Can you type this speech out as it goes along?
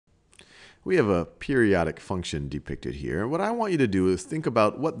we have a periodic function depicted here. What I want you to do is think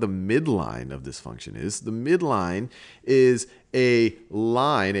about what the midline of this function is. The midline is a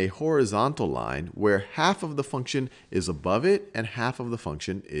line, a horizontal line, where half of the function is above it and half of the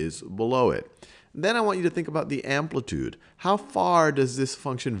function is below it. Then I want you to think about the amplitude. How far does this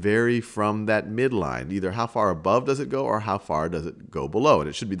function vary from that midline? Either how far above does it go or how far does it go below? And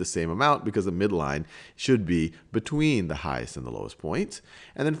it should be the same amount because the midline should be between the highest and the lowest points.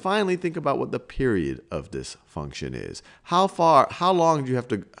 And then finally, think about what the period of this function is. How long do you have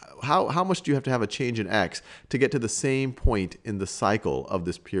to, how much do you have to have a change in x to get to the same point in the cycle of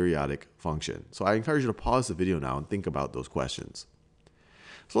this periodic function? So I encourage you to pause the video now and think about those questions.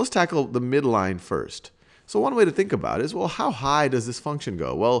 So let's tackle the midline first. So one way to think about it is, well, how high does this function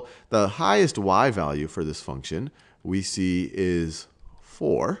go? Well, the highest y value for this function we see is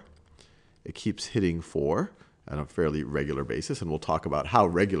 4. It keeps hitting 4 on a fairly regular basis, and we'll talk about how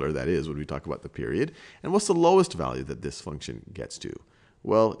regular that is when we talk about the period. And what's the lowest value that this function gets to?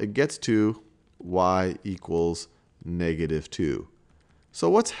 Well, it gets to y equals -2. So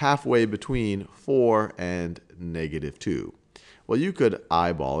what's halfway between 4 and -2? Well, you could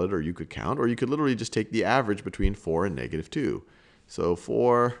eyeball it, or you could count, or you could literally just take the average between 4 and -2. So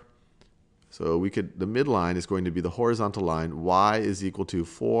the midline is going to be the horizontal line. Y is equal to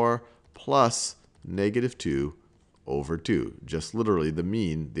 4 plus -2 over 2. Just literally the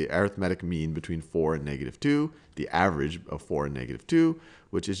mean, the arithmetic mean between 4 and -2, the average of 4 and -2,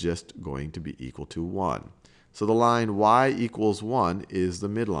 which is just going to be equal to 1. So the line y equals 1 is the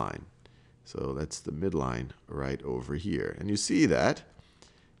midline. So that's the midline right over here. And you see that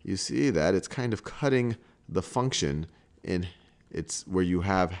it's kind of cutting the function in, it's where you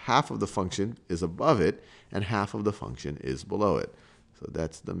have half of the function is above it and half of the function is below it. So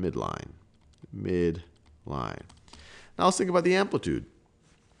that's the midline. Now let's think about the amplitude.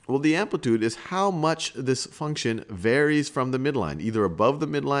 Well, the amplitude is how much this function varies from the midline, either above the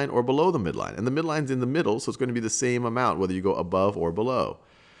midline or below the midline. And the midline's in the middle, so it's going to be the same amount whether you go above or below.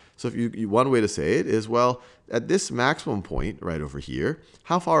 So one way to say it is, well, at this maximum point right over here,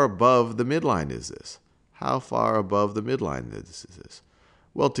 how far above the midline is this? How far above the midline is this?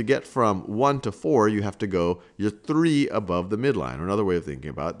 Well, to get from 1 to 4, you have to go, you're 3 above the midline. Or another way of thinking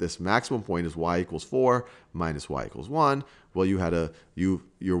about it, this maximum point is y equals 4 minus y equals 1. Well,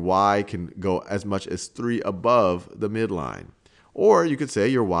 your y can go as much as 3 above the midline. Or you could say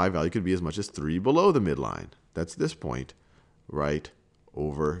your y value could be as much as 3 below the midline. That's this point right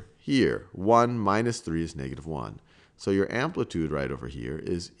over here. 1 minus 3 is -1. So your amplitude right over here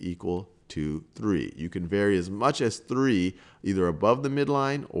is equal to 3. You can vary as much as 3 either above the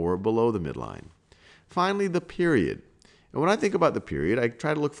midline or below the midline. Finally, the period. And when I think about the period, I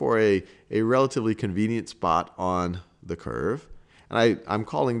try to look for a relatively convenient spot on the curve. And I'm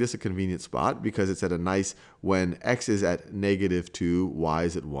calling this a convenient spot because it's at a nice, when x is at -2, y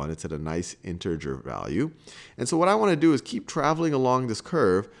is at 1, it's at a nice integer value. And so what I want to do is keep traveling along this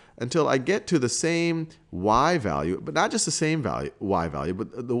curve until I get to the same y value, but not just the same y value,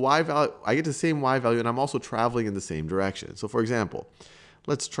 but the y value, I get to the same y value and I'm also traveling in the same direction. So for example,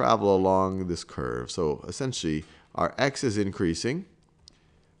 let's travel along this curve. So essentially, our x is increasing.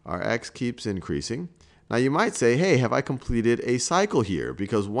 Our x keeps increasing. Now you might say, hey, have I completed a cycle here?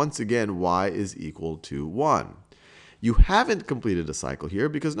 Because once again, y is equal to 1. You haven't completed a cycle here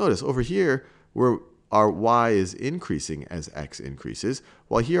because notice over here, where our y is increasing as x increases,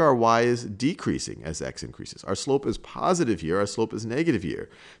 while here our y is decreasing as x increases. Our slope is positive here, our slope is negative here.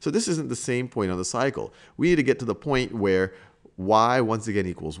 So this isn't the same point on the cycle. We need to get to the point where y once again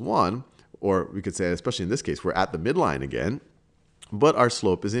equals 1, or we could say, especially in this case, we're at the midline again, but our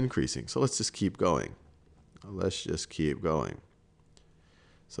slope is increasing. So let's just keep going. Let's just keep going.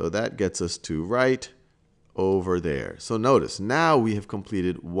 So that gets us to right over there. So notice, now we have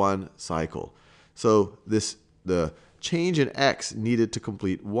completed one cycle. So the change in x needed to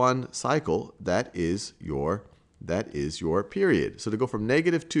complete one cycle, that is your period. So to go from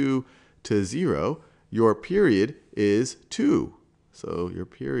 -2 to 0, your period is 2. So your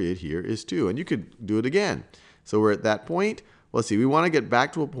period here is 2. And you could do it again. So we're at that point. Let's see, we want to get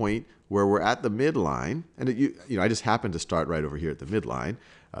back to a point where we're at the midline. And I just happened to start right over here at the midline.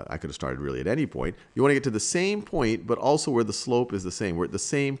 I could have started really at any point. You want to get to the same point, but also where the slope is the same. We're at the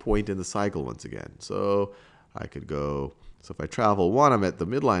same point in the cycle once again. So I could go, so if I travel 1, I'm at the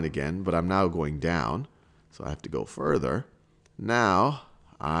midline again, but I'm now going down. So I have to go further. Now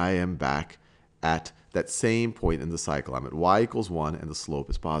I am back at that same point in the cycle. I'm at y equals 1, and the slope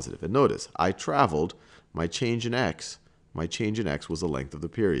is positive. And notice, I traveled, my change in x was the length of the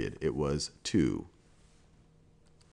period. It was 2.